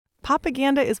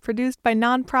Popaganda is produced by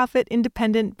nonprofit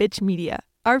independent Bitch Media.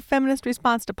 Our feminist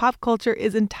response to pop culture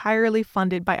is entirely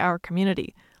funded by our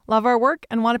community. Love our work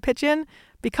and want to pitch in?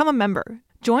 Become a member.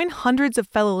 Join hundreds of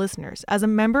fellow listeners as a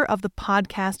member of the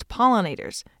podcast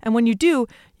Pollinators. And when you do,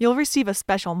 you'll receive a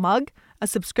special mug, a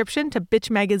subscription to Bitch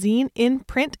Magazine in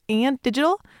print and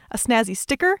digital, a snazzy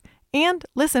sticker, and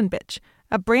Listen Bitch,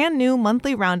 a brand new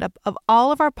monthly roundup of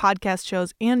all of our podcast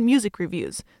shows and music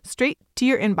reviews, straight to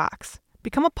your inbox.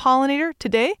 Become a pollinator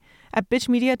today at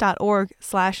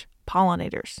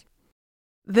bitchmedia.org/pollinators.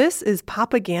 This is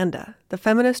Popaganda, the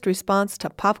feminist response to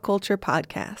pop culture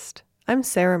podcast. I'm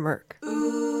Sarah Merck.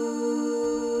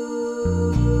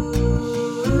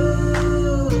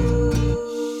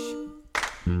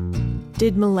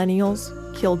 Did millennials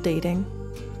kill dating?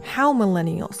 How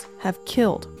millennials have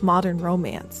killed modern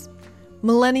romance.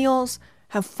 Millennials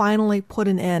have finally put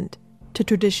an end to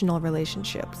traditional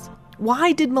relationships.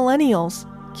 Why did millennials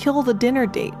kill the dinner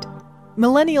date?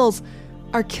 Millennials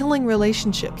are killing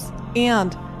relationships,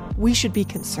 and we should be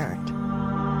concerned.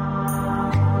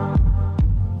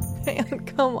 Man,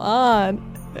 come on.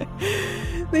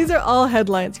 These are all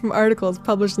headlines from articles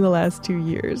published in the last 2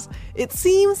 years. It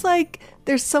seems like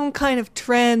there's some kind of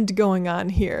trend going on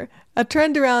here, a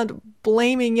trend around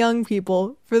blaming young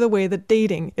people for the way that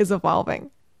dating is evolving.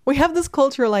 We have this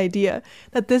cultural idea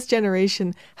that this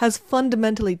generation has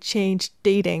fundamentally changed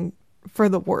dating for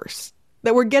the worse,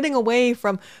 that we're getting away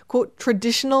from, quote,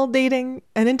 traditional dating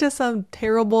and into some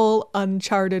terrible,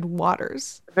 uncharted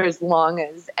waters. For as long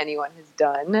as anyone has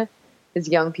done, as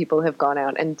young people have gone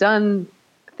out and done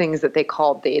things that they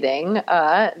call dating,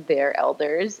 their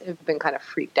elders have been kind of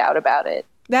freaked out about it.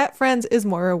 That, friends, is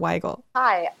Moira Weigel.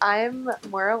 Hi, I'm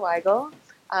Moira Weigel.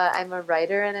 I'm a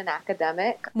writer and an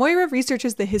academic. Moira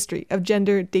researches the history of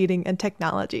gender, dating, and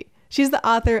technology. She's the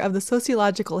author of the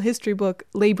sociological history book,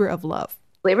 Labor of Love.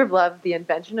 Labor of Love, The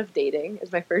Invention of Dating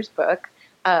is my first book.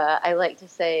 I like to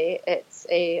say it's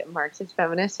a Marxist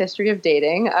feminist history of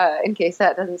dating, in case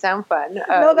that doesn't sound fun.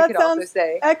 No, that sounds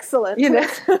excellent. You know.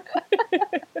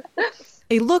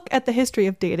 A look at the history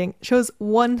of dating shows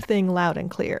one thing loud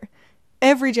and clear.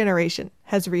 Every generation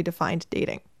has redefined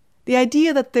dating. The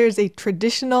idea that there's a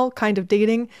traditional kind of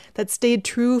dating that stayed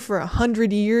true for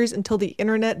 100 years until the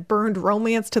internet burned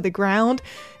romance to the ground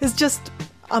is just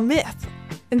a myth.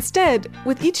 Instead,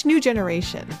 with each new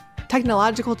generation,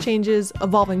 technological changes,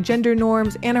 evolving gender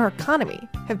norms, and our economy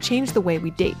have changed the way we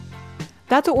date.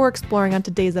 That's what we're exploring on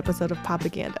today's episode of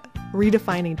Popaganda,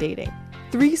 Redefining Dating.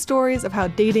 3 stories of how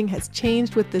dating has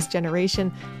changed with this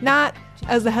generation, not,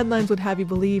 as the headlines would have you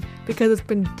believe, because it's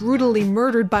been brutally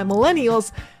murdered by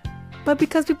millennials, but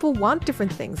because people want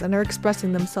different things and are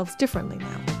expressing themselves differently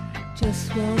now.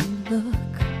 Just one look,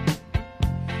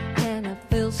 and I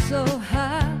feel so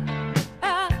high.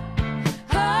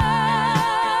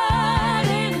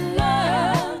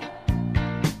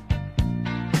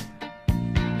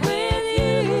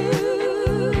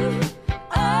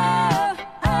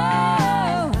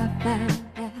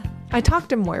 I talked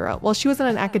to Moira while she was at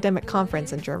an academic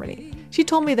conference in Germany. She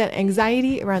told me that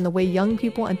anxiety around the way young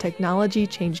people and technology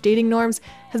change dating norms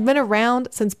has been around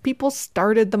since people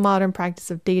started the modern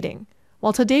practice of dating.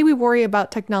 While today we worry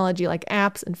about technology like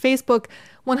apps and Facebook,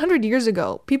 100 years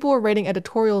ago, people were writing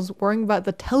editorials worrying about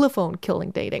the telephone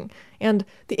killing dating and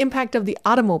the impact of the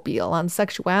automobile on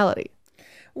sexuality.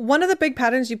 One of the big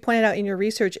patterns you pointed out in your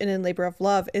research and in Labor of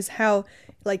Love is how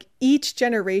each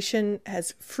generation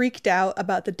has freaked out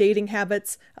about the dating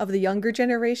habits of the younger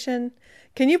generation.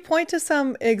 Can you point to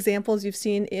some examples you've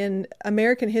seen in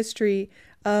American history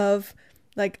of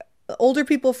older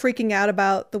people freaking out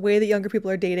about the way that younger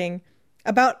people are dating,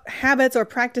 about habits or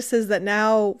practices that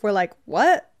now we're like,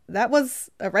 what? That was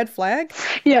a red flag?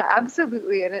 Yeah,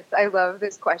 absolutely. And I love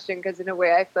this question because in a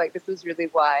way I feel like this was really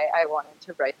why I wanted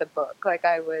to write the book.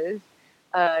 I was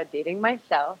dating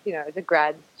myself, as a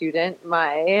grad student.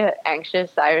 My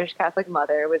anxious Irish Catholic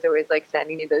mother was always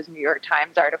sending me those New York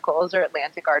Times articles or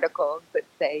Atlantic articles that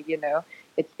say,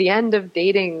 it's the end of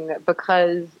dating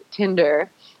because Tinder,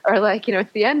 or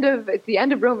it's the end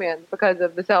of romance because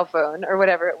of the cell phone or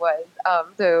whatever it was.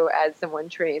 So as someone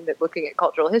trained at looking at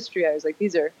cultural history, I was like,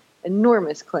 these are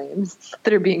enormous claims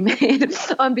that are being made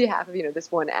on behalf of,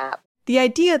 this one app. The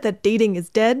idea that dating is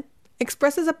dead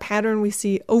expresses a pattern we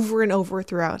see over and over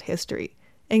throughout history: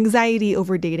 anxiety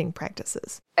over dating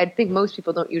practices. I think most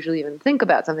people don't usually even think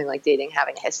about something like dating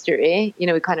having history.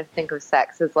 We kind of think of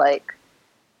sex as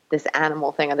this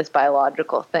animal thing or this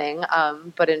biological thing.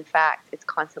 But in fact, it's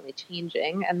constantly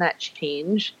changing. And that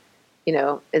change,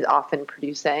 is often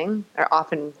producing or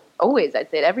often always,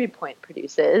 I'd say at every point,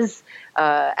 produces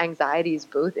anxieties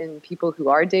both in people who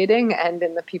are dating and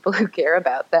in the people who care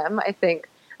about them. I think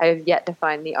I have yet to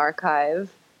find the archive,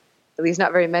 at least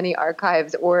not very many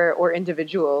archives or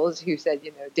individuals who said,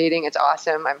 dating, it's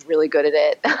awesome. I'm really good at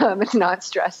it. It's not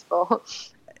stressful.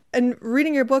 And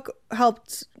reading your book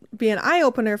helped be an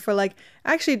eye-opener for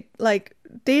actually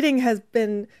dating has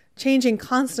been changing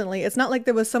constantly. It's not like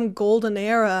there was some golden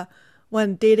era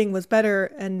when dating was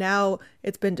better and now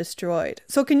it's been destroyed.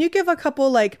 So can you give a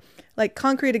couple like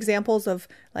concrete examples of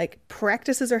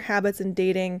practices or habits in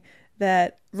dating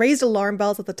that raised alarm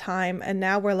bells at the time and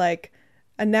now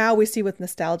now we see with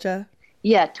nostalgia?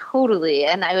 Yeah, totally.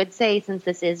 And I would say, since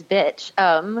this is bitch,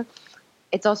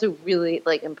 it's also really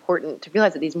important to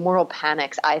realize that these moral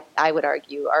panics, I would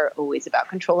argue, are always about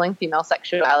controlling female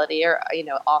sexuality, or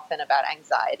often about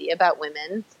anxiety about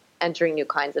women entering new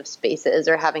kinds of spaces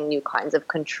or having new kinds of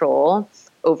control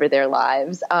over their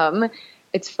lives.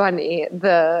 It's funny.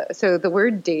 The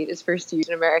word date is first used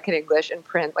in American English in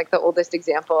print. The oldest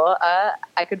example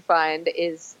I could find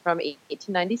is from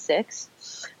 1896.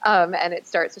 And it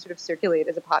starts to sort of circulate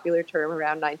as a popular term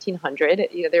around 1900.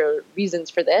 There are reasons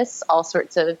for this. All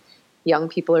sorts of young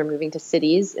people are moving to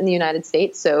cities in the United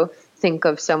States. So think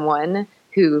of someone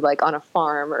who, on a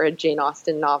farm or a Jane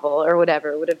Austen novel or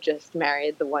whatever, would have just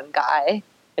married the one guy.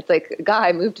 It's a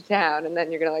guy moved to town, and then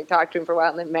you're going to talk to him for a while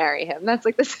and then marry him. That's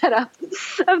the setup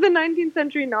of the 19th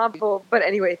century novel. But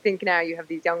anyway, think now you have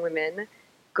these young women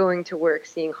going to work,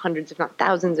 seeing hundreds, if not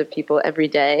thousands of people every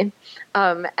day.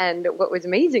 And what was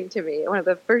amazing to me, one of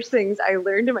the first things I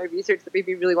learned in my research that made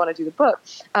me really want to do the book,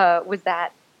 was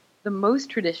that the most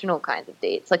traditional kinds of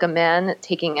dates, like a man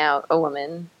taking out a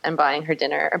woman and buying her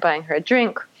dinner or buying her a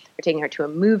drink or taking her to a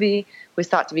movie, was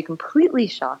thought to be completely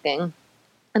shocking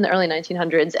in the early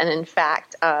 1900s. And in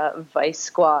fact, vice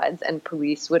squads and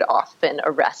police would often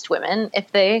arrest women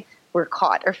if they were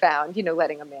caught or found,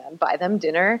 letting a man buy them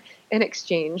dinner in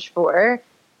exchange for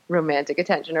romantic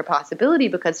attention or possibility,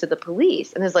 because to the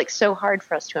police, and it's so hard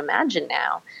for us to imagine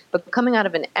now, but coming out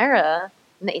of an era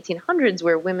in the 1800s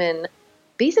where women,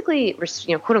 basically,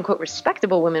 quote unquote,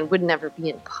 respectable women, would never be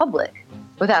in public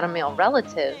without a male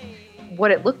relative.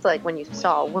 What it looked like when you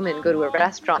saw a woman go to a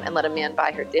restaurant and let a man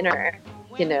buy her dinner,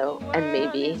 and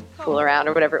maybe fool around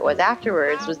or whatever it was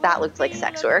afterwards, that looked like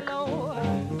sex work.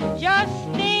 Just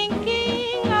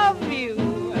thinking of you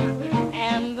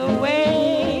and the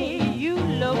way you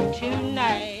look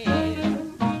tonight.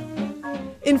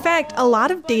 In fact, a lot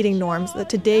of dating norms that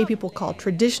today people call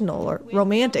traditional or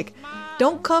romantic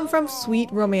don't come from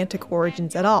sweet romantic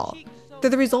origins at all.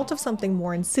 They're the result of something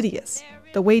more insidious,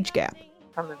 the wage gap.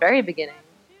 From the very beginning,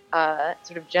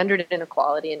 sort of gendered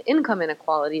inequality and income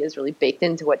inequality is really baked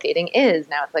into what dating is.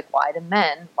 Now it's why do the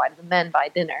men buy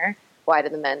dinner? Why do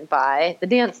the men buy the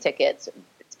dance tickets?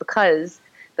 It's because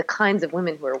the kinds of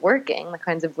women who are working, the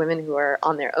kinds of women who are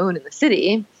on their own in the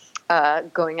city,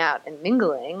 going out and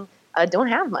mingling, don't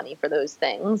have money for those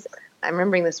things. I'm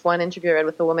remembering this one interview I read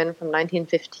with a woman from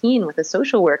 1915 with a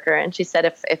social worker, and she said,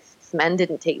 if men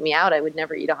didn't take me out, I would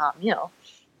never eat a hot meal.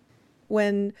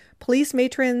 When police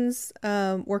matrons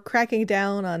were cracking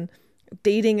down on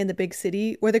dating in the big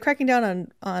city, were they cracking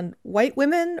down on white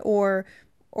women or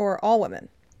all women?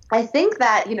 I think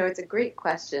that, it's a great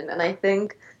question. And I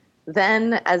think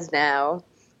then as now,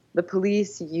 the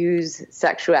police use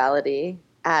sexuality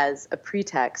as a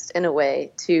pretext in a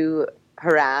way to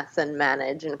harass and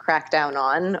manage and crack down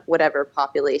on whatever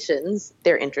populations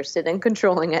they're interested in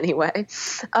controlling anyway.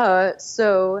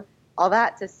 So all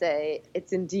that to say,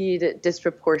 it's indeed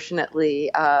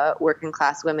disproportionately working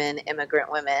class women,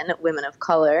 immigrant women, women of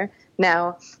color.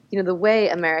 Now, the way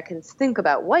Americans think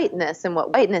about whiteness and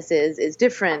what whiteness is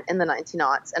different in the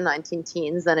 1900s and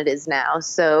 19-teens than it is now.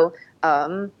 So,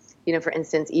 for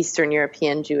instance, Eastern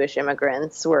European Jewish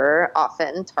immigrants were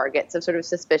often targets of sort of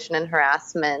suspicion and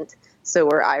harassment. So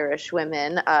were Irish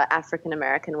women,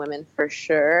 African-American women for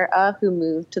sure, who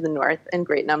moved to the north in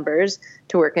great numbers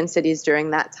to work in cities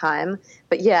during that time.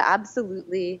 But yeah,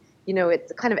 absolutely,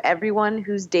 it's kind of everyone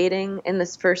who's dating in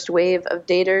this first wave of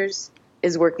daters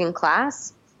is working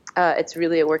class. It's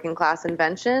really a working class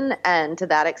invention. And to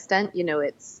that extent,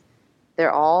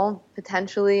 they're all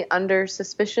potentially under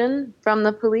suspicion from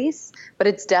the police, but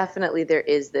it's definitely, there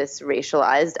is this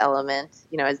racialized element,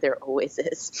 as there always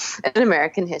is in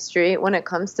American history when it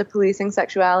comes to policing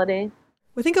sexuality.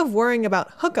 We think of worrying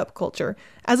about hookup culture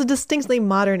as a distinctly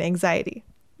modern anxiety.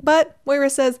 But,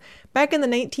 Moira says, back in the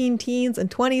 19-teens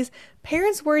and 20s,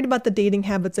 parents worried about the dating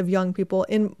habits of young people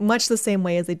in much the same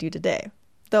way as they do today,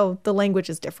 though the language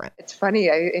is different. It's funny,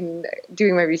 in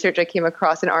doing my research, I came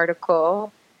across an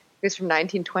article. It was from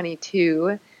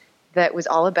 1922, that was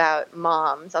all about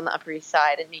moms on the Upper East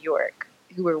Side in New York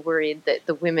who were worried that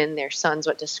the women their sons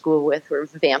went to school with were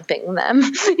vamping them.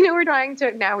 We're trying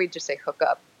to, now we just say hook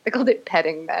up. They called it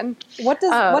petting then. What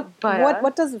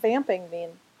does vamping mean?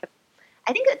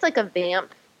 I think it's like a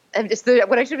vamp.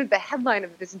 What I should have, the headline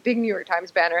of this big New York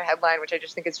Times banner headline, which I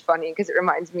just think is funny because it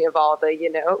reminds me of all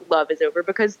the, love is over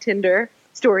because Tinder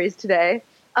stories today.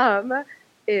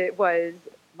 It was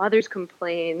mothers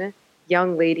complain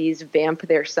young ladies vamp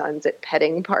their sons at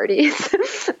petting parties.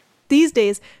 These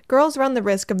days, girls run the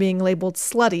risk of being labeled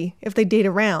slutty if they date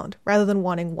around rather than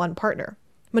wanting one partner.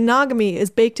 Monogamy is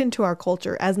baked into our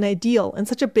culture as an ideal in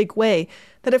such a big way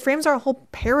that it frames our whole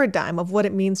paradigm of what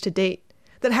it means to date.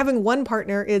 That having one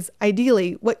partner is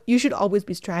ideally what you should always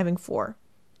be striving for.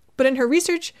 But in her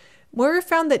research, Moira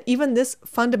found that even this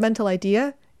fundamental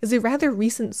idea is a rather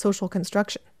recent social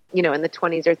construction. In the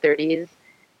 20s or 30s,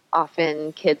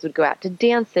 often kids would go out to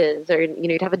dances or,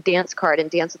 you'd have a dance card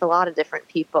and dance with a lot of different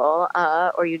people,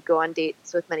 or you'd go on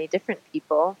dates with many different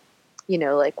people,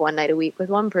 like one night a week with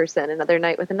one person, another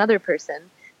night with another person.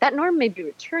 That norm may be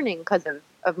returning because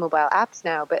of mobile apps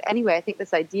now. But anyway, I think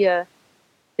this idea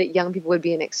that young people would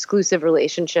be in exclusive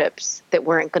relationships that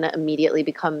weren't going to immediately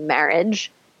become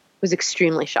marriage was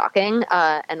extremely shocking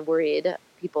and worried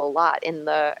people a lot. In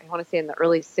the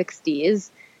early 60s,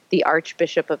 the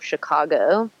Archbishop of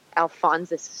Chicago,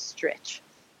 Alphonsus Stritch,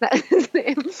 that's his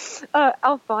name.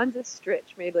 Alphonsus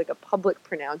Stritch made a public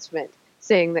pronouncement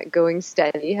saying that going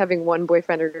steady, having one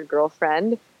boyfriend or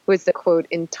girlfriend, was the, quote,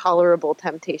 intolerable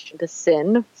temptation to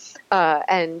sin.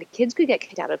 And kids could get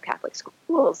kicked out of Catholic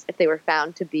schools if they were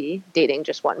found to be dating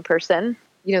just one person.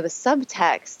 The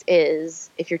subtext is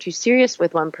if you're too serious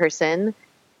with one person,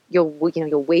 you'll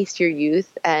waste your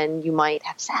youth and you might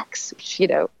have sex,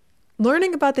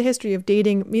 Learning about the history of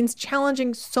dating means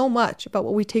challenging so much about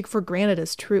what we take for granted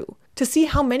as true. To see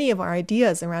how many of our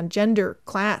ideas around gender,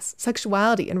 class,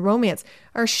 sexuality, and romance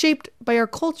are shaped by our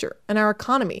culture and our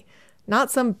economy,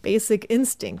 not some basic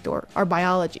instinct or our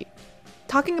biology.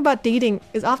 Talking about dating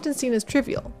is often seen as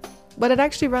trivial, but it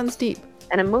actually runs deep.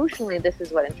 And emotionally, this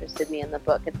is what interested me in the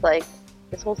book. It's like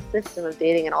this whole system of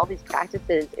dating and all these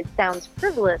practices, it sounds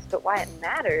frivolous, but why it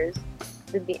matters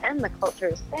is in the end, the culture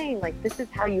is saying, this is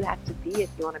how you have to be if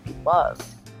you want to be loved.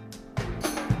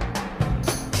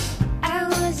 I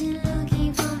wasn't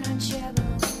looking for no trouble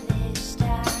this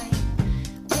time.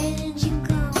 Where did you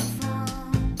come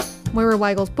from? Moira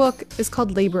Weigel's book is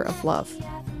called Labor of Love.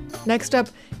 Next up,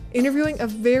 interviewing a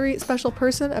very special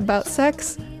person about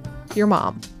sex, your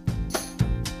mom.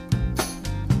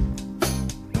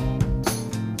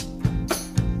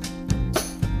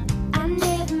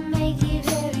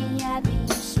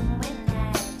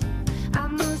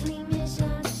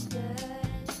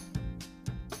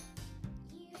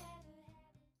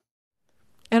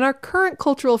 And our current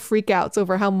cultural freakouts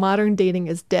over how modern dating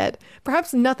is dead,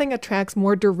 perhaps nothing attracts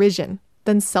more derision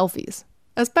than selfies,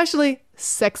 especially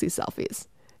sexy selfies.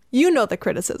 You know the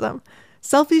criticism.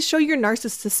 Selfies show you're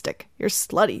narcissistic, you're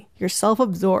slutty, you're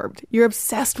self-absorbed, you're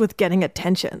obsessed with getting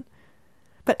attention.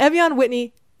 But Ev'yan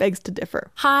Whitney begs to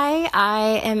differ. Hi,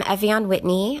 I am Ev'yan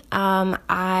Whitney.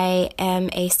 I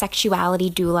am a sexuality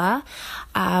doula,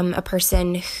 a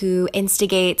person who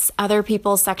instigates other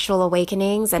people's sexual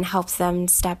awakenings and helps them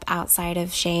step outside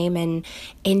of shame and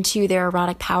into their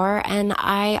erotic power. And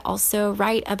I also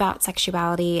write about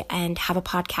sexuality and have a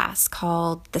podcast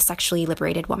called The Sexually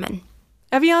Liberated Woman.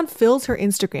 Ev'yan fills her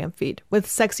Instagram feed with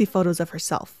sexy photos of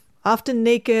herself, often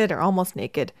naked or almost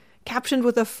naked, captioned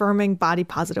with affirming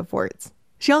body-positive words.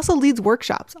 She also leads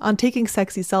workshops on taking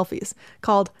sexy selfies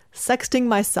called Sexting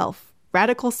Myself,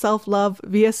 Radical Self-Love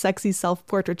via Sexy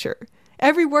Self-Portraiture.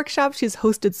 Every workshop she's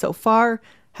hosted so far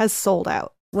has sold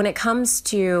out. When it comes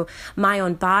to my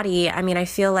own body, I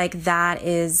feel like that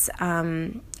is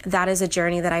a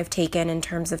journey that I've taken in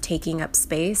terms of taking up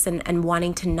space and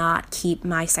wanting to not keep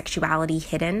my sexuality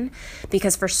hidden,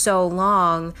 because for so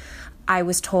long, I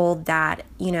was told that,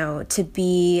 to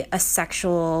be a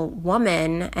sexual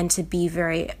woman and to be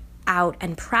very out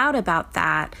and proud about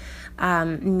that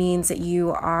means that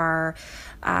you are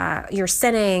you're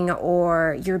sinning,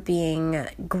 or you're being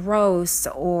gross,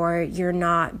 or you're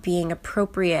not being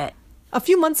appropriate. A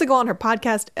few months ago on her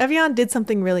podcast, Ev'yan did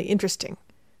something really interesting.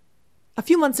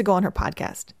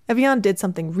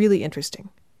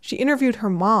 She interviewed her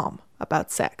mom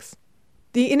about sex.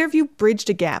 The interview bridged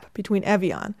a gap between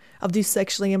Ev'yan, of the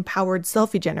sexually empowered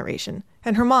selfie generation,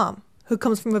 and her mom, who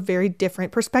comes from a very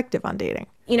different perspective on dating.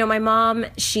 My mom,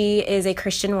 she is a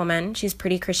Christian woman. She's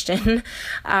pretty Christian.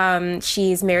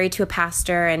 She's married to a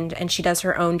pastor, and she does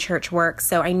her own church work.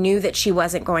 So I knew that she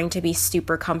wasn't going to be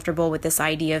super comfortable with this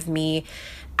idea of me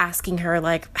asking her,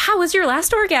 like, how was your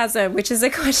last orgasm? Which is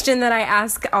a question that I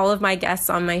ask all of my guests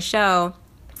on my show.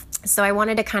 So I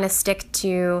wanted to kind of stick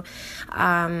to,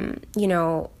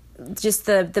 just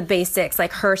the basics,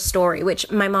 like her story,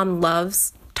 which my mom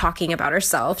loves talking about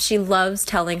herself. She loves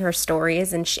telling her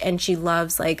stories, and she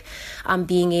loves like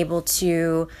being able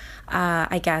to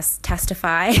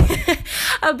testify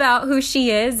about who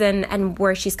she is and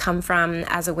where she's come from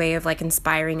as a way of like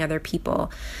inspiring other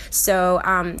people. So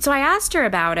I asked her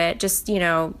about it, just,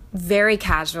 very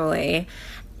casually.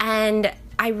 And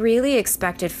I really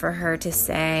expected for her to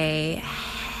say,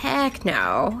 heck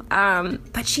no.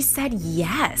 But she said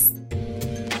yes.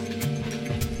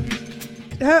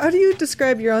 How do you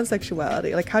describe your own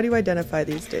sexuality? Like, how do you identify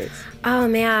these days? Oh,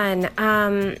 man.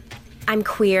 I'm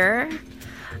queer.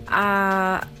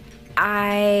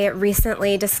 I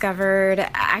recently discovered,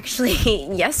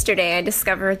 actually yesterday, I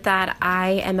discovered that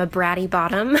I am a bratty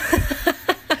bottom,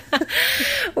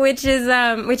 which is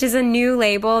a new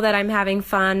label that I'm having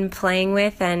fun playing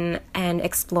with and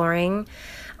exploring.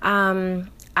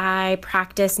 I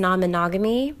practice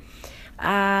non-monogamy.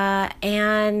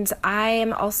 And I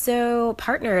am also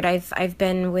partnered. I've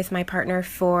been with my partner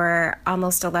for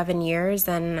almost 11 years,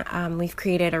 and we've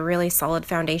created a really solid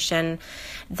foundation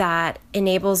that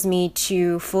enables me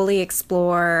to fully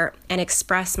explore and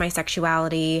express my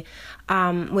sexuality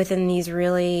within these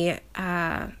really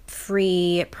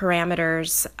free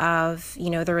parameters of,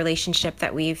 the relationship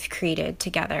that we've created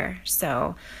together.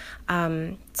 So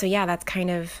yeah, that's kind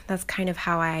of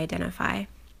how I identify.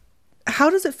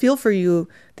 How does it feel for you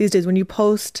these days when you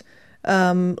post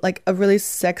like a really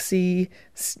sexy,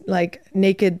 like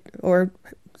naked or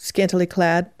scantily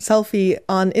clad selfie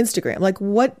on Instagram? Like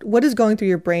what is going through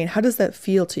your brain? How does that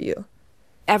feel to you?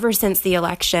 Ever since the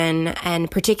election, and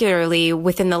particularly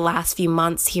within the last few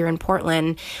months here in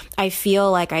Portland, I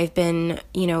feel like I've been,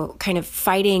 kind of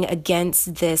fighting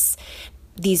against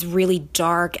these really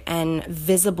dark and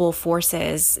visible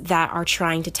forces that are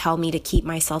trying to tell me to keep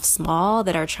myself small,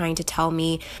 that are trying to tell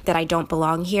me that I don't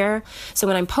belong here. So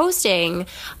when I'm posting,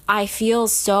 I feel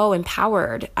so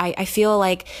empowered. I feel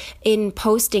like in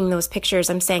posting those pictures,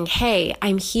 I'm saying, hey,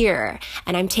 I'm here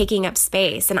and I'm taking up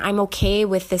space and I'm okay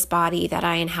with this body that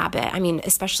I inhabit. I mean,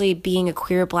 especially being a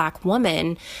queer Black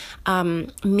woman,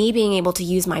 me being able to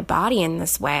use my body in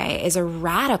this way is a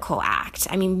radical act.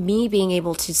 I mean, me being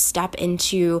able to step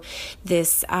into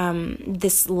this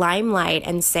limelight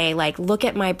and say, like, look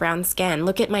at my brown skin,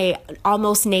 look at my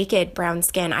almost naked brown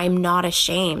skin. I'm not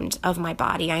ashamed of my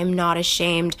body. I am not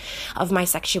ashamed of my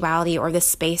sexuality or the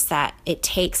space that it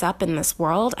takes up in this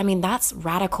world. I mean, that's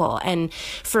radical. And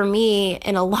for me,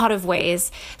 in a lot of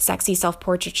ways, sexy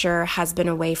self-portraiture has been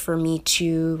a way for me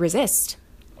to resist.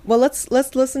 Well, let's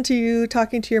listen to you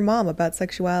talking to your mom about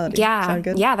sexuality. Yeah. Sound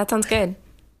good? Yeah, that sounds good.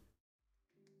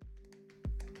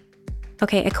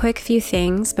 Okay, a quick few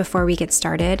things before we get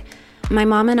started. My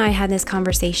mom and I had this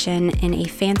conversation in a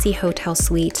fancy hotel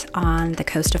suite on the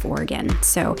coast of Oregon,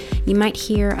 so you might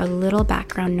hear a little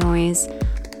background noise.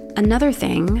 Another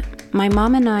thing, my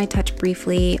mom and I touched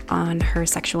briefly on her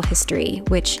sexual history,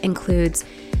 which includes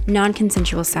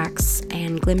non-consensual sex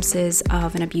and glimpses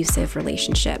of an abusive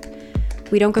relationship.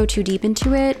 We don't go too deep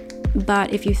into it,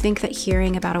 but if you think that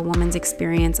hearing about a woman's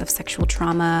experience of sexual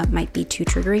trauma might be too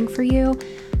triggering for you,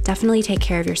 definitely take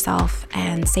care of yourself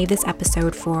and save this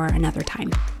episode for another time.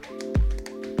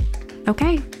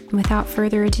 Okay, without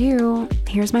further ado,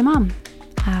 here's my mom.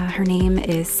 Her name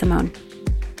is Simone.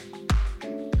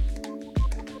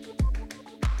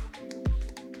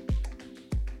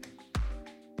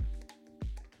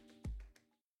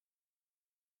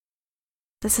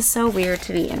 This is so weird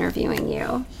to be interviewing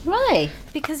you. Why?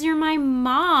 Because you're my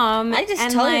mom. I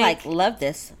just totally love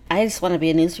this. I just want to be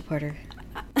a news reporter.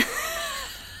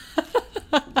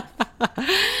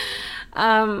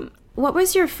 What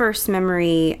was your first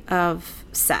memory of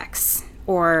sex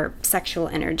or sexual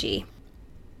energy?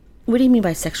 What do you mean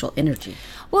by sexual energy?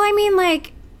 Well, I mean,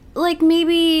 like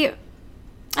maybe,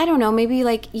 I don't know, maybe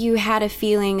like you had a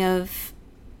feeling of...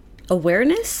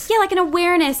 Awareness? Yeah, like an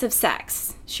awareness of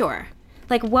sex. Sure.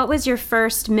 Like, what was your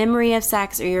first memory of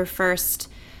sex or your first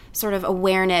sort of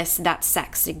awareness that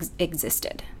sex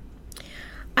existed?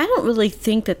 I don't really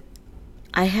think that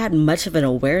I had much of an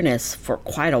awareness for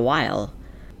quite a while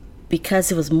because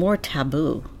it was more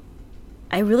taboo.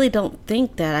 I really don't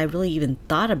think that I really even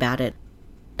thought about it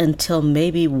until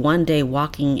maybe one day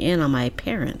walking in on my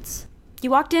parents.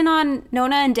 You walked in on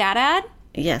Nona and Dad?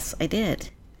 Yes, I did.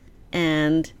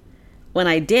 And when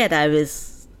I did, I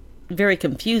was very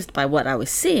confused by what I was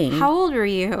seeing. How old were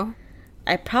you?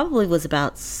 I probably was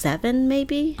about 7,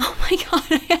 maybe. Oh my God,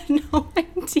 I had no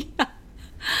idea.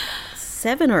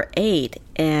 7 or 8,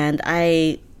 and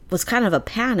I was kind of a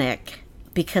panic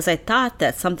because I thought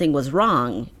that something was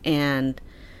wrong, and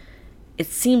it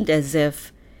seemed as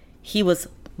if he was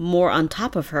more on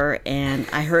top of her, and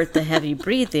I heard the heavy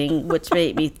breathing, which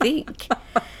made me think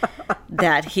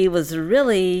that he was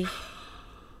really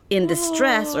in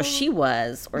distress, or she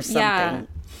was, or something. Yeah.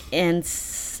 And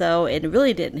so it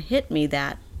really didn't hit me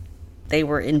that they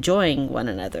were enjoying one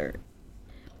another.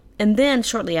 And then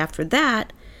shortly after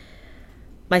that,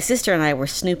 my sister and I were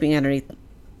snooping underneath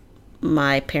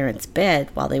my parents' bed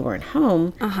while they weren't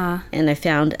home, and I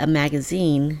found a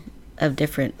magazine of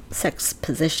different sex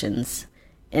positions.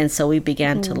 And so we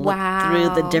began to look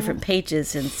through the different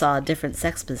pages and saw different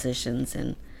sex positions,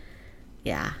 and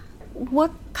yeah.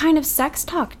 What kind of sex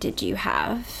talk did you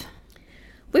have?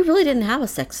 We really didn't have a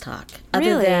sex talk. Other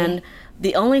Really? than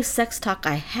the only sex talk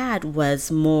I had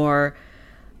was more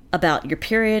about your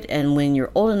period, and when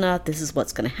you're old enough, this is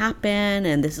what's going to happen,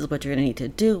 and this is what you're going to need to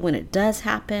do when it does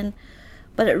happen.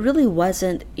 But it really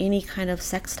wasn't any kind of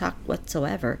sex talk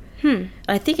whatsoever.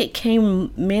 I think it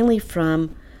came mainly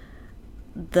from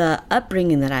the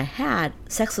upbringing that I had.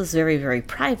 Sex was very, very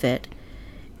private,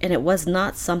 and it was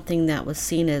not something that was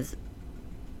seen as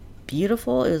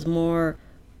beautiful. It was more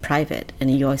private,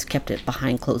 and you always kept it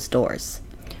behind closed doors.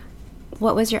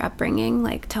 What was your upbringing?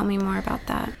 Like, tell me more about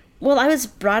that. Well, I was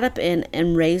brought up in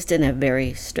and raised in a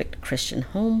very strict Christian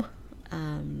home.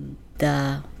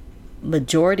 The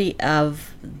majority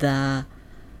of the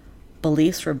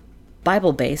beliefs were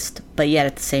Bible-based, but yet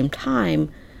at the same time,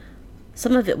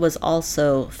 some of it was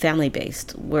also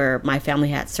family-based, where my family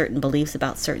had certain beliefs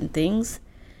about certain things.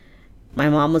 My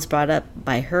mom was brought up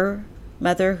by her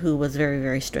mother, who was very,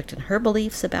 very strict in her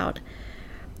beliefs about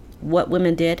what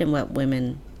women did and what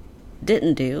women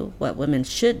didn't do, what women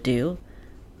should do,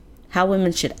 how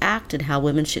women should act and how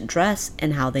women should dress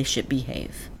and how they should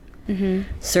behave.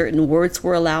 Certain words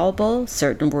were allowable,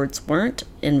 certain words weren't,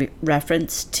 in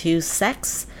reference to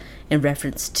sex, in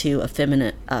reference to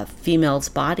a female's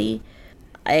body.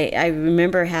 I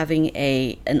remember having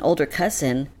an older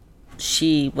cousin.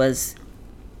 She was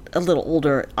a little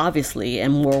older, obviously,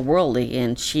 and more worldly,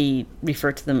 and she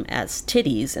referred to them as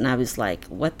titties, and I was like,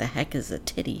 what the heck is a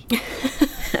titty?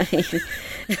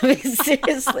 I mean,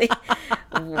 seriously,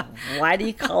 why do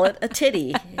you call it a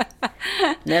titty?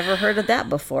 Never heard of that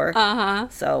before.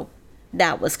 So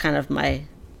that was kind of my,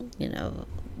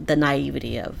 the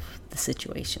naivety of the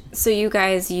situation. So you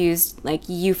guys used like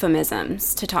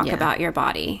euphemisms to talk Yeah. about your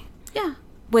body. Yeah.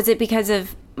 Was it because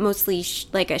of mostly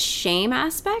like a shame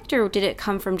aspect, or did it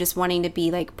come from just wanting to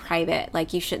be like private,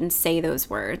 like you shouldn't say those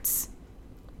words?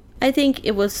 I think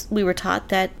we were taught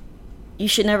that you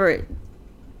should never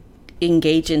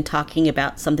engage in talking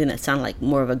about something that sounded like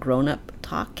more of a grown-up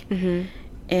talk.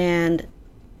 And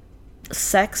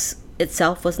sex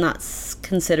itself was not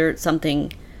considered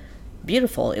something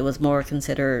beautiful. It was more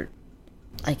considered,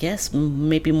 I guess,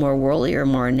 maybe more worldly or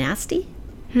more nasty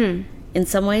in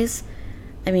some ways.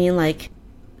 I mean, like,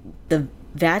 the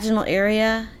vaginal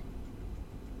area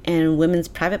and women's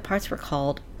private parts were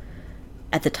called,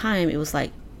 at the time, it was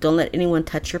like, don't let anyone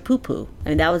touch your poo-poo. I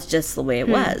mean, that was just the way it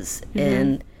was.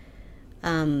 And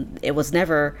it was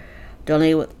never,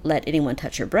 don't let anyone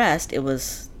touch your breast. It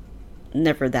was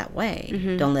never that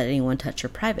way. Don't let anyone touch your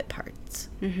private parts.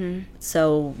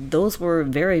 So those were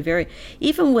very, very,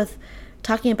 even with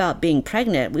talking about being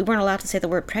pregnant, we weren't allowed to say the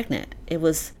word pregnant. It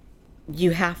was,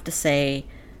 you have to say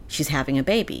she's having a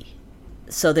baby.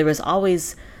 So there was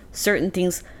always certain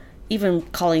things, even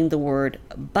calling the word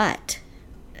butt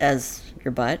as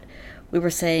your butt, we were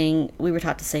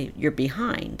taught to say you're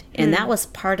behind. And that was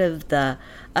part of the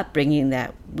upbringing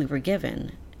that we were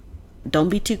given. Don't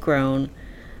be too grown,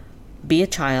 be a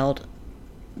child,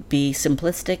 be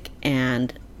simplistic,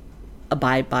 and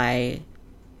abide by,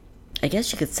 I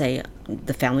guess you could say,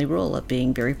 the family rule of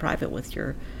being very private with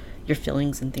your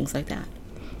feelings and things like that.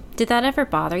 Did that ever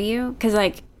bother you? Because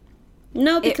like,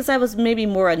 No, because I was maybe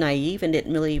more naive and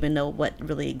didn't really even know what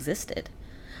really existed.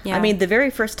 yeah. I mean, the very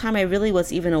first time I really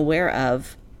was even aware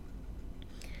of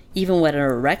even what an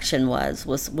erection was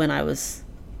when I was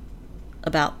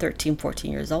about 13,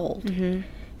 14 years old.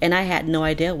 And I had no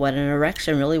idea what an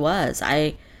erection really was.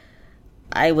 I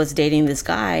was dating this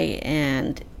guy,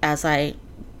 and as I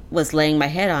was laying my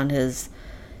head on his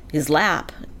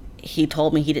lap, he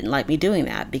told me he didn't like me doing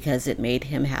that because it made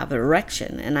him have an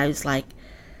erection. And I was like,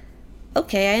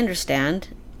 okay, I understand,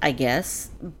 I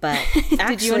guess. But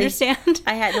actually, Did you understand?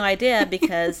 I had no idea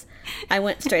because I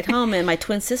went straight home, and my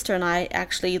twin sister and I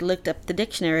actually looked up the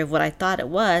dictionary of what I thought it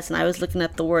was, and I was looking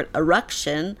up the word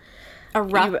erection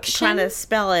Eruction? You were trying to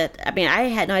spell it. I mean, I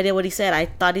had no idea what he said. I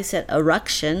thought he said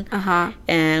eruction.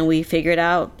 And we figured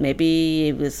out maybe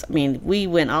it was, I mean, we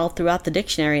went all throughout the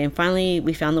dictionary and finally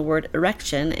we found the word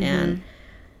erection. And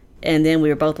then we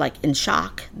were both like in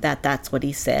shock that that's what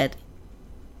he said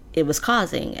it was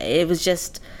causing. It was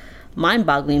just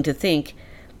mind-boggling to think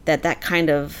that that kind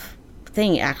of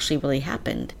thing actually really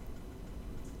happened.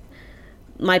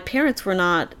 My parents were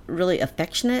not really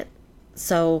affectionate,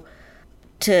 so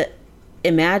to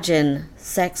imagine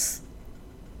sex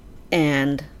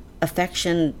and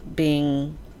affection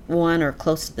being one or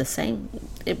close to the same,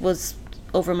 it was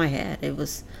over my head. It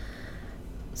was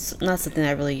not something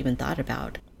I really even thought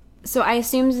about. So I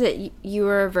assumed that you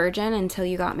were a virgin until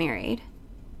you got married.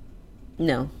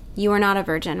 No. You were not a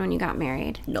virgin when you got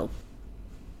married. No.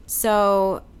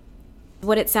 So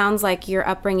what it sounds like your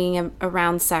upbringing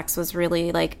around sex was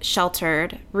really like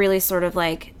sheltered, really sort of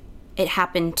like it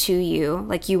happened to you,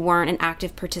 like you weren't an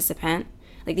active participant.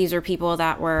 Like these were people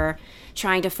that were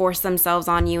trying to force themselves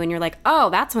on you and you're like, oh,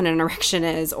 that's what an erection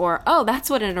is, or oh, that's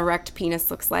what an erect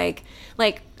penis looks like.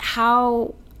 Like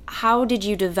how did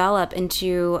you develop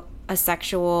into a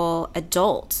sexual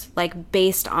adult, like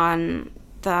based on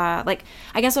the, like,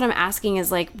 I guess what I'm asking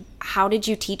is like, how did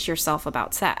you teach yourself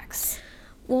about sex?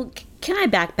 Well, can I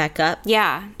back up?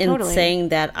 Yeah, in totally. saying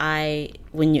that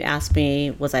when you asked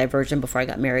me, was I a virgin before I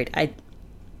got married,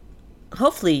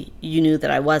 hopefully you knew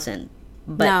that I wasn't.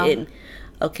 But No.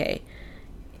 Okay.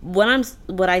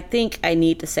 What I think I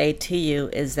need to say to you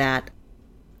is that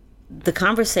the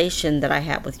conversation that I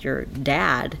had with your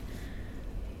dad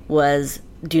was,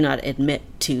 do not admit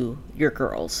to your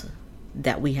girls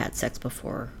that we had sex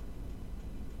before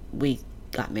we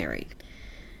got married,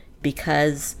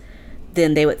 because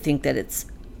then they would think that it's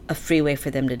a free way for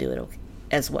them to do it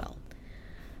as well.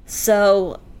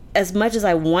 So as much as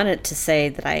I wanted to say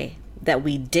that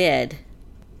we did,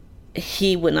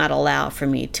 he would not allow for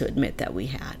me to admit that we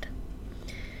had.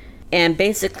 And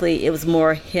basically it was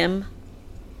more him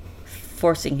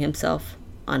forcing himself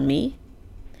on me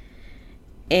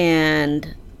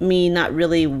and me not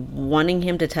really wanting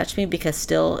him to touch me, because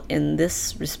still in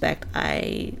this respect,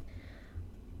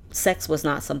 sex was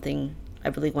not something I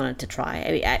really wanted to try.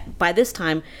 I mean, by this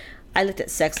time, I looked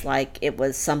at sex like it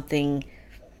was something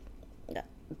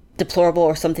deplorable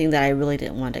or something that I really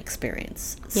didn't want to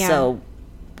experience. Yeah. So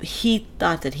he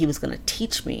thought that he was going to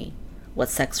teach me what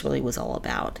sex really was all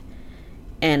about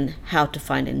and how to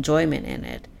find enjoyment in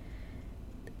it.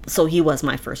 So he was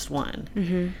my first one.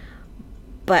 Mm-hmm.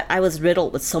 But I was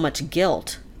riddled with so much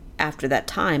guilt after that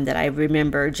time that I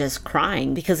remember just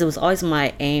crying, because it was always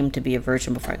my aim to be a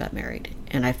virgin before I got married.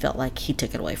 And I felt like he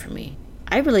took it away from me.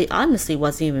 I really honestly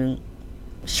wasn't even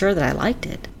sure that I liked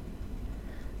it.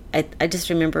 I just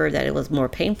remember that it was more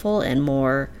painful and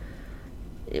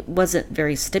it wasn't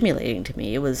very stimulating to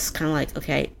me. It was kind of like,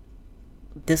 okay,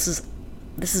 this is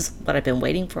what I've been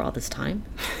waiting for all this time.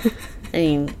 I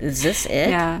mean, is this it?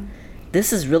 Yeah.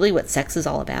 This is really what sex is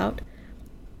all about?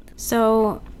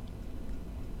 So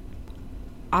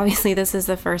obviously this is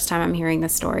the first time I'm hearing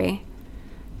this story.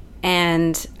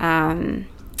 And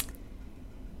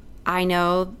I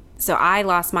know, so I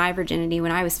lost my virginity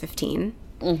when I was 15.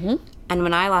 Mm-hmm. And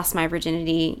when I lost my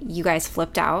virginity, you guys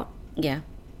flipped out. Yeah.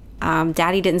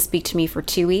 Daddy didn't speak to me for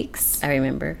 2 weeks. I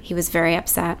remember. He was very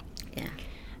upset. Yeah.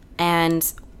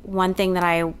 And one thing that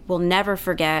I will never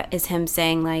forget is him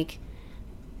saying, like,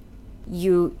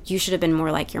 you should have been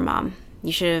more like your mom.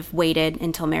 You should have waited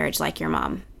until marriage like your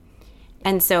mom.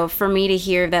 And so for me to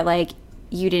hear that, like,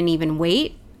 you didn't even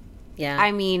wait. Yeah.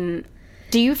 I mean,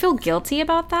 do you feel guilty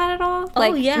about that at all?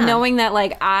 Like, yeah. knowing that,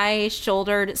 like, I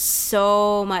shouldered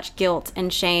so much guilt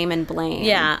and shame and blame.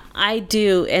 Yeah, I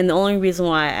do. And the only reason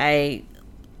why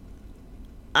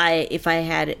if I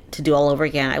had it to do all over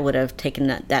again, I would have taken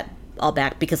that all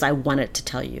back, because I wanted to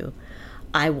tell you.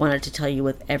 I wanted to tell you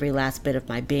with every last bit of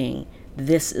my being,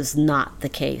 this is not the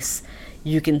case.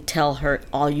 You can tell her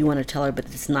all you want to tell her, but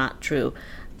it's not true.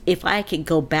 If I could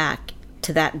go back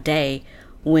to that day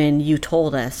when you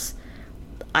told us,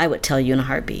 I would tell you in a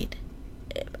heartbeat.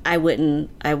 I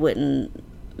wouldn't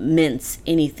mince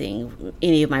anything,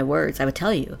 any of my words. I would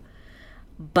tell you.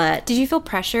 But did you feel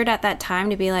pressured at that time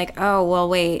to be like, oh, well,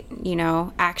 wait,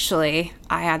 actually,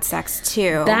 I had sex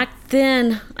too? Back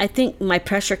then, I think my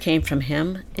pressure came from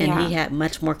him, and Yeah. he had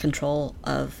much more control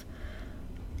of.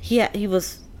 He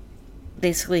was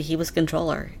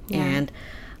controller, Yeah. and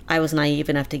I was naive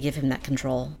enough to give him that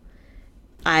control.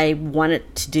 I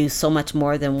wanted to do so much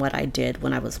more than what I did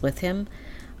when I was with him.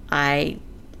 I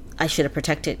should have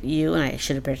protected you, and I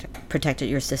should have protected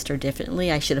your sister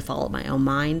differently. I should have followed my own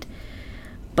mind.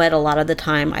 But a lot of the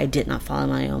time, I did not follow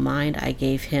my own mind. I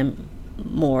gave him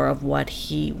more of what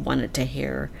he wanted to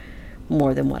hear,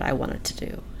 more than what I wanted to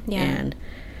do. Yeah. And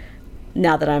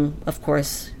now that I'm, of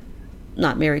course,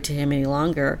 not married to him any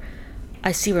longer,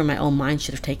 I see where my own mind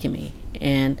should have taken me.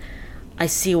 And I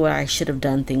see where I should have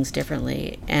done things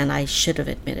differently. And I should have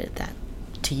admitted that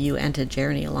to you and to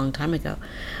Jeremy a long time ago.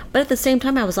 But at the same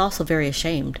time, I was also very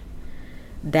ashamed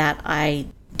that I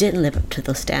didn't live up to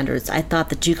those standards. I thought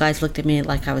that you guys looked at me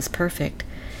like I was perfect.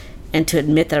 And to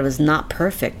admit that I was not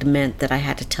perfect meant that I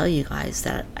had to tell you guys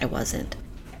that I wasn't.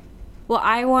 Well,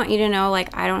 I want you to know,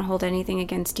 like, I don't hold anything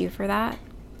against you for that.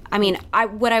 I mean,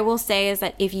 what I will say is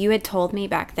that if you had told me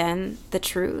back then the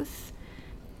truth,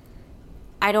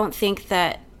 I don't think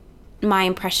that my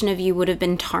impression of you would have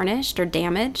been tarnished or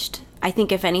damaged. I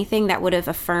think, if anything, that would have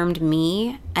affirmed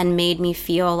me and made me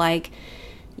feel like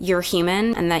you're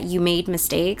human and that you made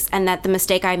mistakes and that the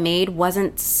mistake I made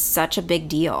wasn't such a big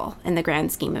deal in the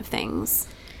grand scheme of things.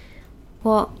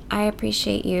 Well, I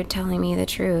appreciate you telling me the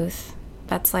truth.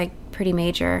 That's, like, pretty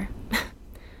major.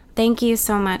 Thank you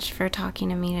so much for talking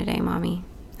to me today, Mommy.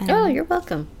 And Oh, you're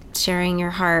welcome. sharing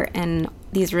your heart and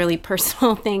these really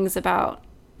personal things about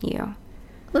you.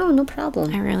 No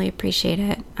problem. I really appreciate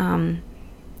it.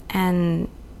 And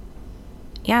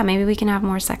yeah, maybe we can have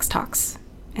more sex talks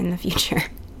in the future.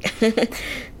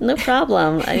 No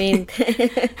problem. I mean,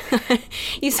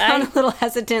 You sound a little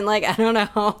hesitant, like, I don't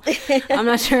know. I'm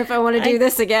not sure if I want to do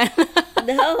this again.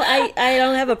 no, I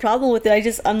don't have a problem with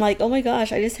it. I'm like, oh my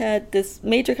gosh, I just had this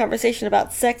major conversation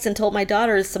about sex and told my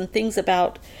daughters some things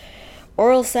about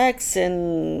oral sex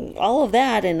and all of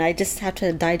that, and I just have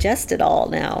to digest it all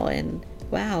now, and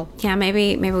wow. Yeah,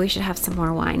 maybe we should have some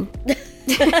more wine.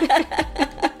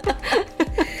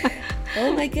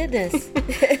 Oh my goodness.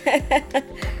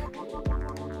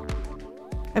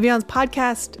 Ev'yan's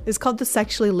podcast is called The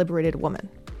Sexually Liberated Woman.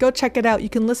 Go check it out. You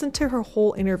can listen to her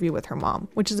whole interview with her mom,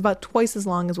 which is about twice as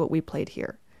long as what we played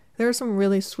here. There are some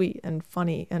really sweet and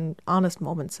funny and honest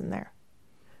moments in there.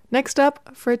 Next up,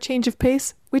 for a change of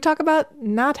pace, we talk about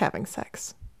not having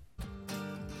sex.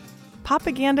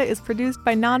 Popaganda is produced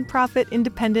by nonprofit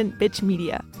independent Bitch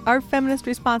Media. Our feminist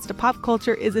response to pop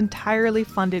culture is entirely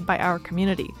funded by our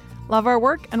community. Love our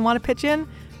work and want to pitch in?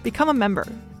 Become a member.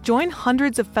 Join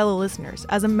hundreds of fellow listeners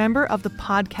as a member of the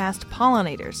podcast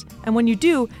Pollinators. And when you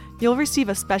do, you'll receive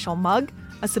a special mug,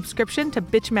 a subscription to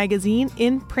Bitch Magazine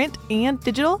in print and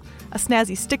digital, a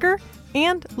snazzy sticker,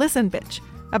 and Listen Bitch,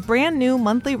 a brand new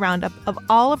monthly roundup of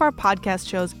all of our podcast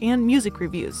shows and music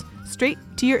reviews, straight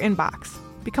to your inbox.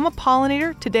 Become a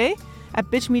pollinator today at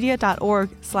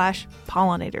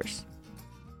bitchmedia.org/pollinators.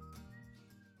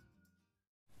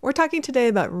 We're talking today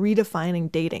about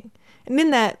redefining dating. And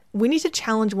in that, we need to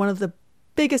challenge one of the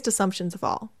biggest assumptions of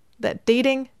all, that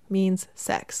dating means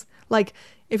sex. Like,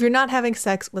 if you're not having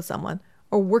sex with someone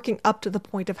or working up to the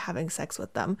point of having sex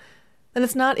with them, then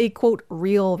it's not a, quote,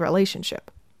 real relationship.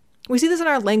 We see this in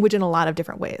our language in a lot of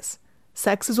different ways.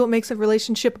 Sex is what makes a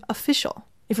relationship official.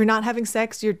 If you're not having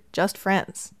sex, you're just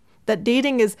friends. That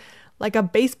dating is like a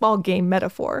baseball game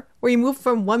metaphor, where you move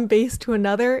from one base to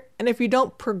another, and if you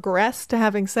don't progress to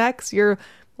having sex, you're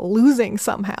losing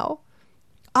somehow.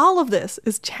 All of this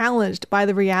is challenged by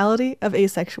the reality of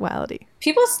asexuality.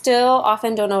 People still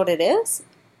often don't know what it is.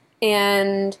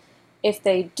 And if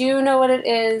they do know what it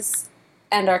is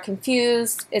and are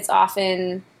confused, it's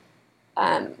often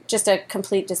just a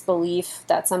complete disbelief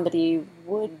that somebody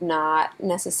would not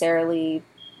necessarily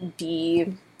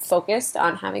be focused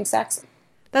on having sex.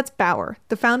 That's Bauer,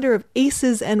 the founder of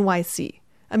ACES NYC,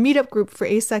 a meetup group for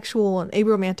asexual and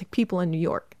aromantic people in New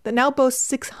York that now boasts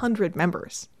 600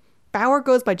 members. Bauer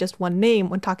goes by just one name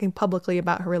when talking publicly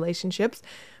about her relationships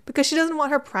because she doesn't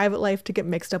want her private life to get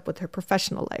mixed up with her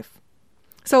professional life.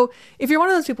 So if you're one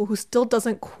of those people who still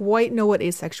doesn't quite know what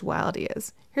asexuality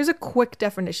is, here's a quick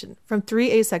definition from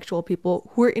 3 asexual people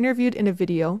who were interviewed in a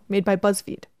video made by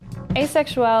BuzzFeed.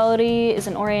 Asexuality is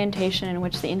an orientation in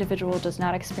which the individual does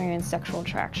not experience sexual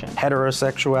attraction.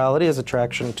 Heterosexuality is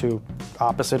attraction to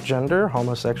opposite gender.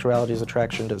 Homosexuality is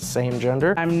attraction to the same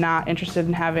gender. I'm not interested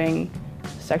in having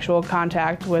sexual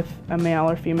contact with a male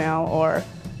or female or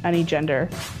any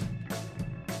gender.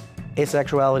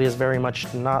 Asexuality is very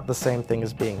much not the same thing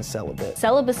as being celibate.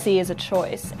 Celibacy is a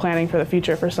choice. Planning for the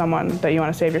future for someone that you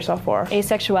want to save yourself for.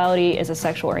 Asexuality is a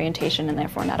sexual orientation and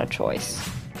therefore not a choice.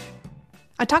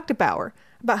 I talked to Bauer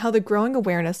about how the growing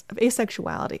awareness of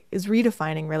asexuality is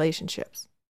redefining relationships.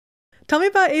 Tell me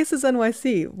about ACES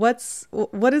NYC.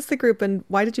 What is the group and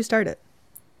why did you start it?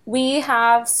 We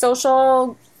have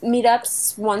social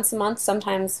meetups once a month,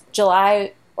 sometimes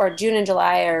July or June and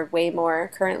July are way more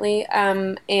currently.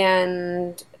 And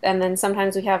then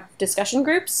sometimes we have discussion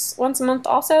groups once a month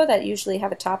also that usually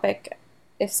have a topic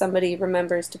if somebody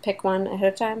remembers to pick one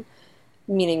ahead of time,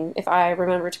 meaning if I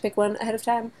remember to pick one ahead of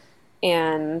time.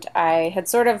 And I had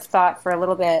sort of thought for a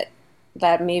little bit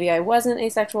that maybe I wasn't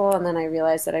asexual, and then I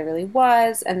realized that I really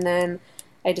was, and then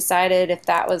I decided if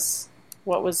that was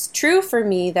what was true for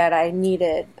me, that I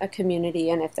needed a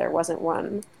community, and if there wasn't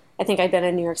one. I think I'd been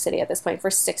in New York City at this point for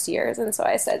 6 years, and so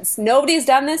I said, nobody's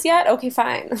done this yet? Okay,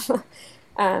 fine. So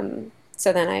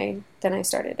then I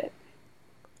started it.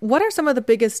 What are some of the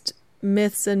biggest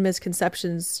myths and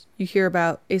misconceptions you hear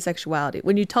about asexuality?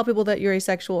 When you tell people that you're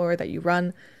asexual or that you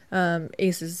run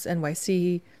ACES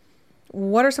NYC,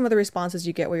 what are some of the responses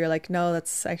you get where you're like, no,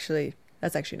 that's actually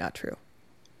not true?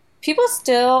 People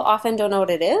still often don't know what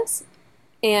it is.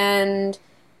 And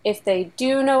if they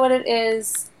do know what it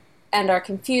is and are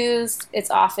confused, it's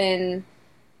often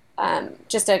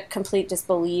just a complete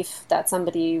disbelief that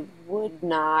somebody would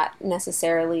not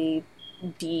necessarily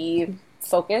be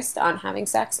focused on having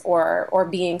sex or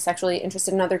being sexually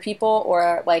interested in other people,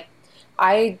 or like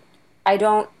I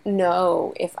don't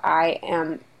know if I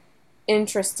am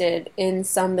interested in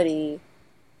somebody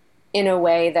in a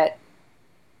way that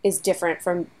is different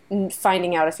from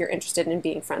finding out if you're interested in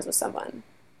being friends with someone.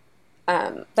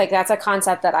 Like that's a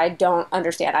concept that I don't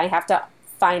understand. I have to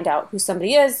find out who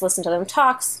somebody is, listen to them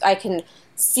talk. I can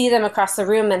see them across the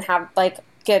room and have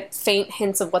get faint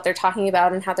hints of what they're talking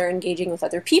about and how they're engaging with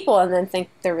other people, and then think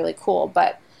they're really cool.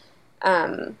 But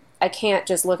I can't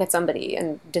just look at somebody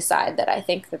and decide that I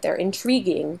think that they're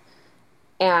intriguing,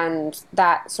 and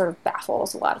that sort of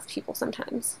baffles a lot of people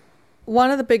sometimes.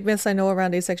 One of the big myths I know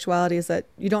around asexuality is that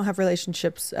you don't have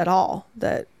relationships at all,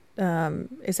 that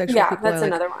asexual people that's are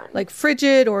another one. Like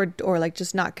frigid or like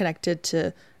just not connected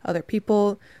to other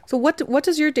people. So what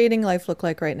does your dating life look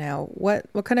like right now? What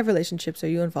kind of relationships are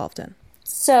you involved in?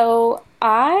 So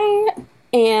I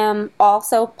am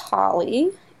also poly,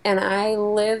 and I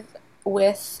live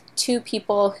with two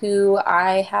people who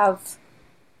I have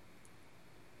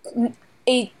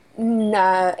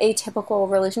atypical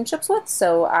relationships with.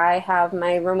 So I have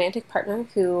my romantic partner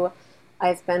who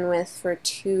I've been with for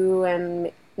 2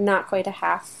 and not quite a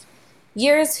half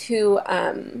years, who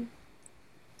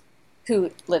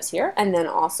lives here. And then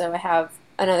also I have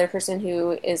another person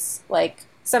who is like,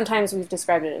 sometimes we've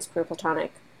described it as queer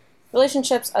platonic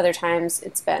relationships. Other times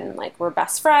it's been like we're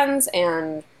best friends,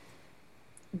 and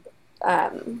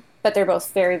but they're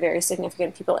both very, very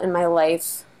significant people in my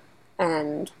life.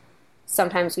 And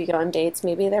sometimes we go on dates.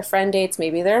 Maybe they're friend dates,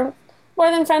 maybe they're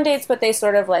more than friend dates, but they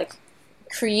sort of like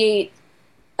create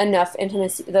enough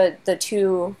intimacy. The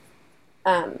two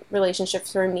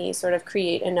relationships for me sort of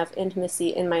create enough intimacy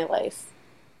in my life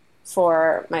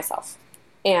for myself.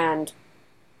 And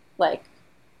like,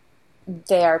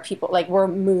 they are people, like we're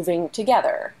moving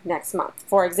together next month,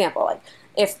 for example. Like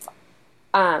if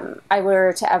I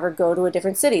were to ever go to a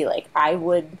different city, like I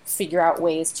would figure out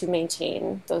ways to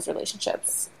maintain those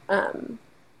relationships and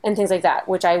things like that,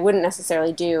 which I wouldn't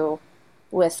necessarily do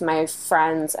with my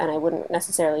friends, and I wouldn't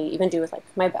necessarily even do with like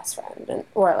my best friend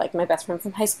or like my best friend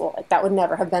from high school. Like that would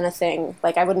never have been a thing.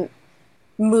 Like I wouldn't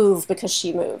move because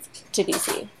she moved to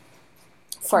DC,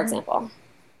 for example.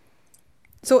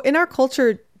 So in our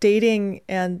culture, dating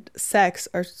and sex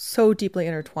are so deeply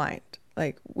intertwined.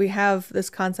 Like we have this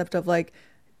concept of like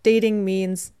dating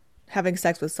means having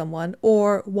sex with someone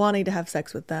or wanting to have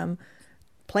sex with them,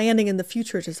 planning in the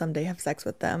future to someday have sex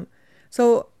with them.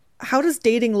 So how does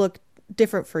dating look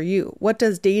different for you? What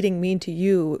does dating mean to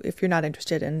you if you're not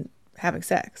interested in having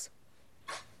sex?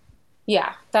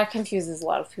 Yeah, that confuses a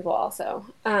lot of people also.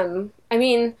 I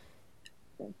mean,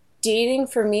 dating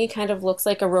for me kind of looks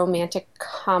like a romantic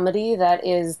comedy that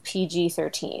is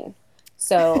PG-13.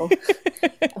 So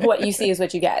what you see is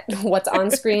what you get. What's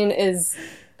on screen is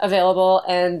available,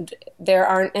 and there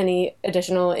aren't any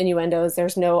additional innuendos.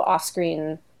 There's no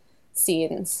off-screen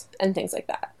scenes and things like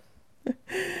that.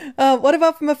 What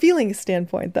about from a feelings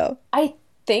standpoint, though? I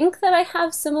think that I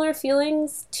have similar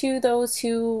feelings to those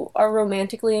who are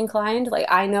romantically inclined. Like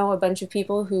I know a bunch of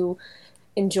people who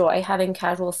enjoy having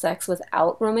casual sex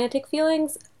without romantic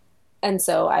feelings, and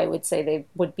so I would say they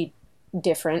would be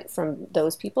different from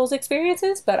those people's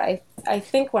experiences. But I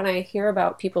think when I hear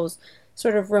about people's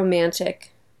sort of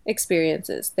romantic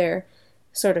experiences, they're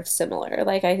sort of similar.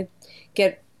 Like I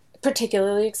get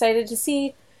particularly excited to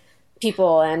see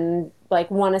people and like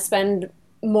want to spend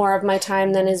more of my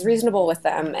time than is reasonable with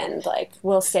them, and like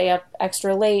will stay up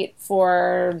extra late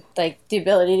for like the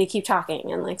ability to keep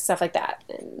talking and like stuff like that.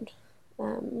 And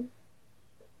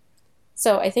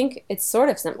so I think it's sort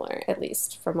of similar, at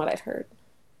least from what I've heard.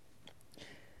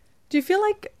 Do you feel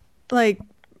like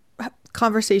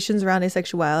conversations around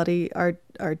asexuality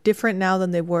are different now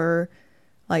than they were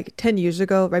like 10 years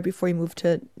ago, right before you moved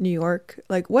to New York?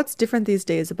 Like, what's different these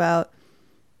days about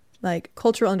like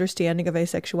cultural understanding of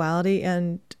asexuality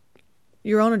and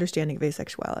your own understanding of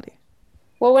asexuality?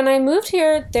 Well, when I moved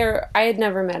here, I had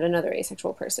never met another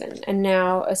asexual person, and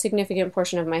now a significant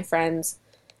portion of my friends,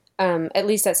 at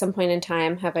least at some point in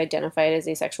time, have identified as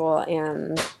asexual.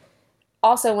 And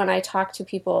also, when I talk to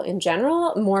people in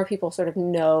general, more people sort of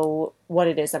know what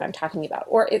it is that I'm talking about,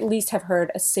 or at least have heard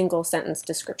a single sentence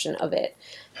description of it.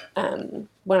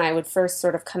 When I would first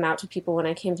sort of come out to people when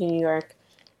I came to New York,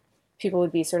 people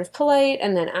would be sort of polite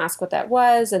and then ask what that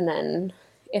was, and then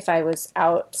if I was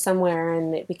out somewhere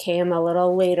and it became a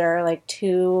little later, like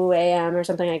 2 a.m. or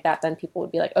something like that, then people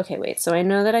would be like, okay, wait, so I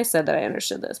know that I said that I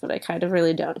understood this, but I kind of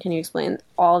really don't. Can you explain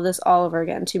all of this all over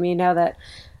again to me now that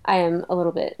I am a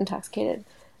little bit intoxicated?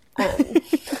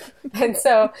 And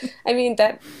so, I mean,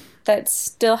 that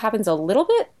still happens a little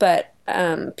bit, but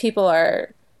people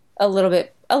are a little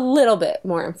bit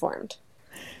more informed.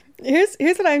 Here's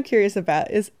what I'm curious about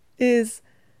is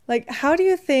like, how do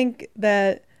you think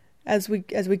that as we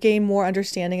gain more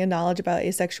understanding and knowledge about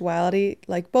asexuality,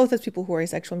 like both as people who are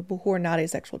asexual and people who are not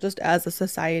asexual, just as a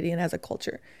society and as a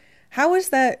culture, how is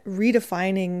that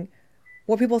redefining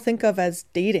what people think of as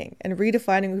dating and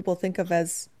redefining what people think of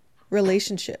as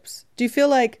relationships? Do you feel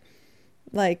like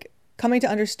coming to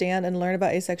understand and learn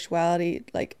about asexuality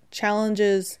like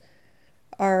challenges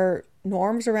our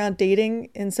norms around dating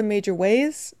in some major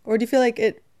ways, or do you feel like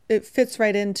it fits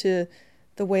right into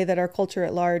the way that our culture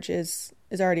at large is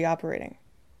already operating?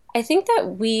 I think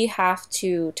that we have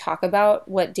to talk about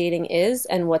what dating is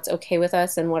and what's okay with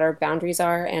us and what our boundaries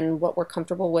are and what we're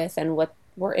comfortable with and what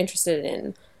we're interested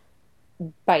in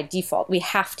by default. We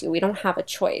have to. We don't have a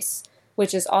choice,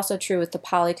 which is also true with the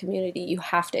poly community. You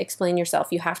have to explain yourself.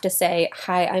 You have to say,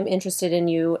 hi, I'm interested in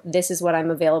you. This is what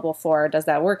I'm available for. Does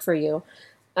that work for you?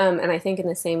 And I think in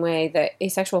the same way, the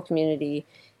asexual community,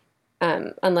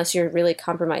 unless you're really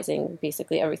compromising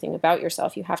basically everything about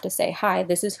yourself, you have to say, hi,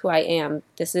 this is who I am.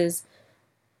 This is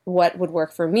what would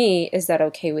work for me. Is that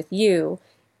okay with you?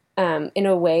 In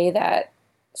a way that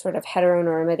sort of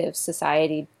heteronormative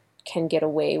society can get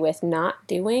away with not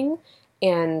doing.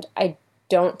 And I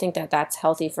don't think that that's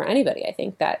healthy for anybody. I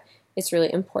think that it's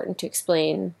really important to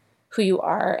explain who you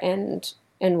are and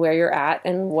where you're at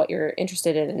and what you're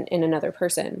interested in another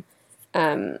person.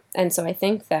 And so I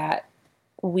think that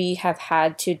we have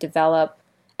had to develop,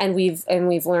 and we've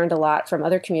learned a lot from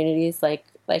other communities like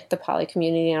the poly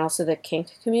community and also the kink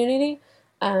community,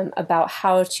 about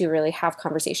how to really have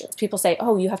conversations. People say,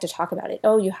 oh, you have to talk about it.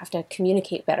 Oh, you have to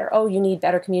communicate better. Oh, you need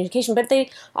better communication. But they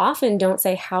often don't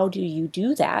say, how do you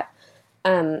do that?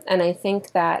 And I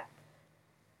think that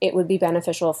it would be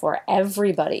beneficial for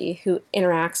everybody who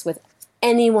interacts with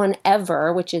anyone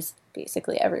ever, which is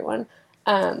basically everyone,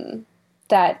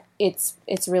 that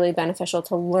it's really beneficial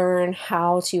to learn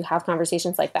how to have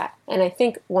conversations like that. And I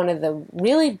think one of the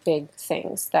really big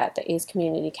things that the ace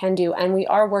community can do, and we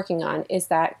are working on, is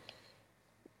that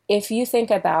if you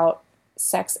think about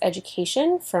sex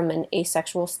education from an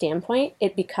asexual standpoint,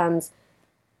 it becomes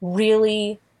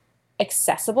really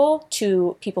accessible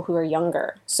to people who are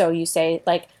younger. So you say,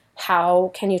 like,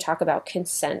 how can you talk about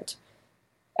consent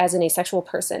as an asexual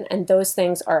person? And those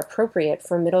things are appropriate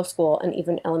for middle school and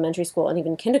even elementary school and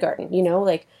even kindergarten,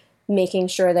 like making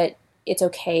sure that it's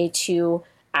okay to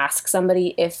ask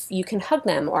somebody if you can hug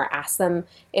them, or ask them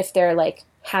if they're like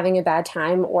having a bad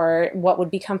time or what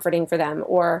would be comforting for them,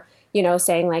 or,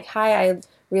 saying like, hi, I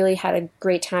really had a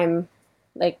great time,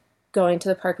 like going to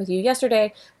the park with you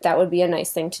yesterday. That would be a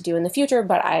nice thing to do in the future,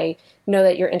 but I know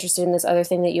that you're interested in this other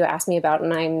thing that you asked me about,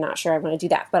 and I'm not sure I want to do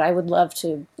that, but I would love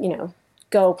to,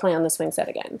 go play on the swing set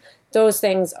again. Those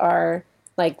things are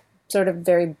like sort of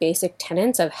very basic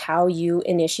tenets of how you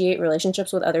initiate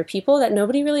relationships with other people that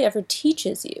nobody really ever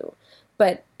teaches you.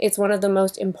 But it's one of the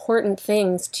most important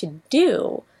things to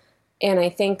do. And I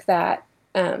think that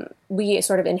we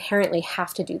sort of inherently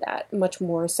have to do that much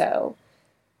more so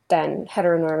than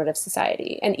heteronormative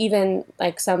society. And even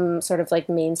like some sort of like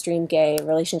mainstream gay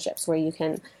relationships where you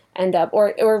can end up,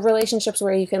 or relationships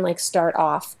where you can like start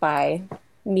off by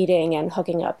meeting and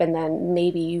hooking up, and then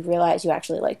maybe you realize you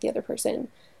actually like the other person,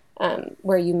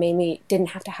 where you maybe didn't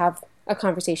have to have a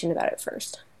conversation about it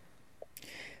first.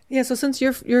 Yeah, so since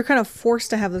you're kind of forced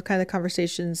to have those kind of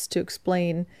conversations to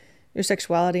explain your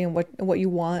sexuality and what you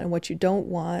want and what you don't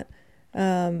want,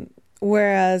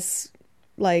 whereas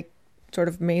like sort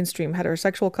of mainstream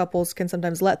heterosexual couples can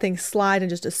sometimes let things slide and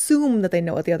just assume that they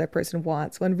know what the other person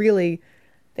wants, when really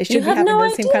They should You be have having no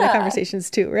those same kind of idea. conversations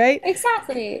too, right?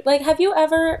 Exactly. Like, have you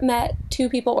ever met two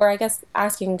people, or I guess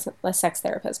asking a sex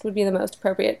therapist would be the most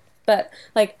appropriate, but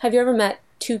like, have you ever met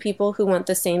two people who want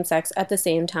the same sex at the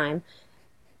same time?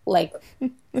 Like,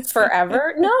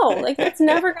 forever? No, like, that's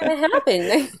never going to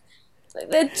happen.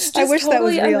 It's just I wish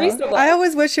totally that was real. unreasonable. I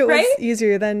always wish it was right?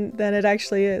 easier than it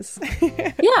actually is.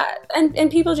 Yeah, and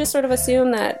people just sort of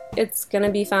assume that it's gonna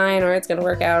be fine or it's gonna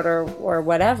work out or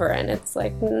whatever, and it's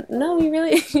like, no, you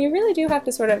really do have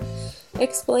to sort of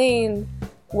explain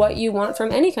what you want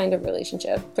from any kind of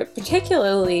relationship, but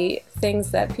particularly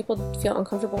things that people feel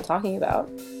uncomfortable talking about.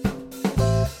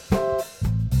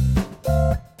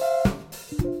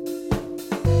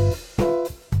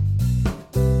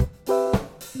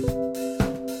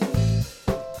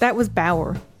 That was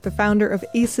Bauer, the founder of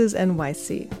ACES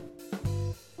NYC.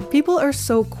 People are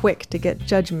so quick to get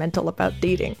judgmental about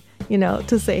dating,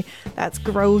 to say that's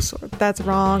gross or that's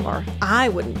wrong or I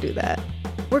wouldn't do that.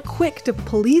 We're quick to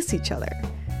police each other.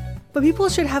 But people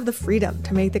should have the freedom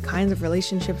to make the kinds of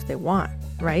relationships they want,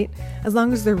 right? As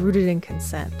long as they're rooted in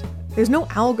consent. There's no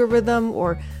algorithm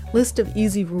or list of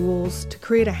easy rules to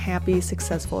create a happy,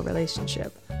 successful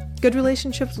relationship. Good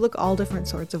relationships look all different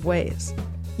sorts of ways.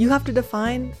 You have to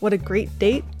define what a great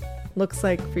date looks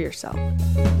like for yourself.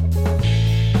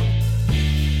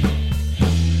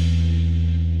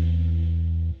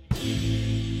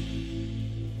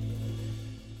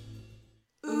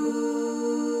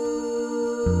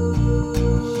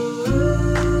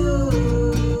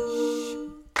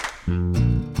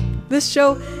 This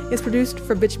show is produced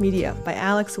for Bitch Media by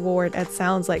Alex Ward at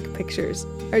Sounds Like Pictures.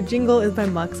 Our jingle is by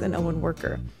Mux and Owen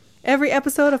Worker. Every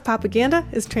episode of Propaganda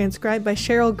is transcribed by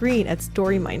Cheryl Green at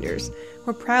Storyminders.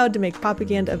 We're proud to make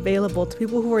Propaganda available to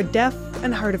people who are deaf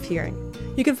and hard of hearing.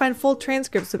 You can find full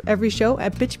transcripts of every show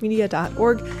at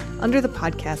bitchmedia.org under the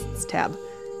Podcasts tab.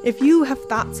 If you have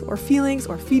thoughts or feelings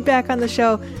or feedback on the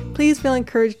show, please feel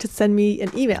encouraged to send me an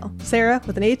email, Sarah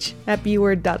with an H at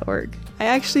bword.org. I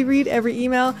actually read every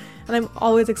email, and I'm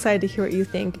always excited to hear what you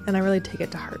think, and I really take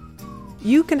it to heart.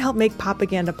 You can help make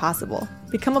Propaganda possible.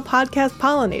 Become a podcast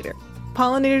pollinator.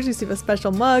 Pollinators receive a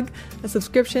special mug, a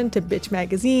subscription to Bitch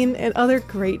Magazine, and other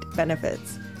great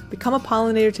benefits. Become a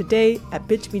pollinator today at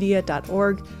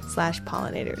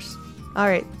bitchmedia.org/pollinators. All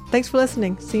right, thanks for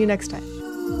listening. See you next time.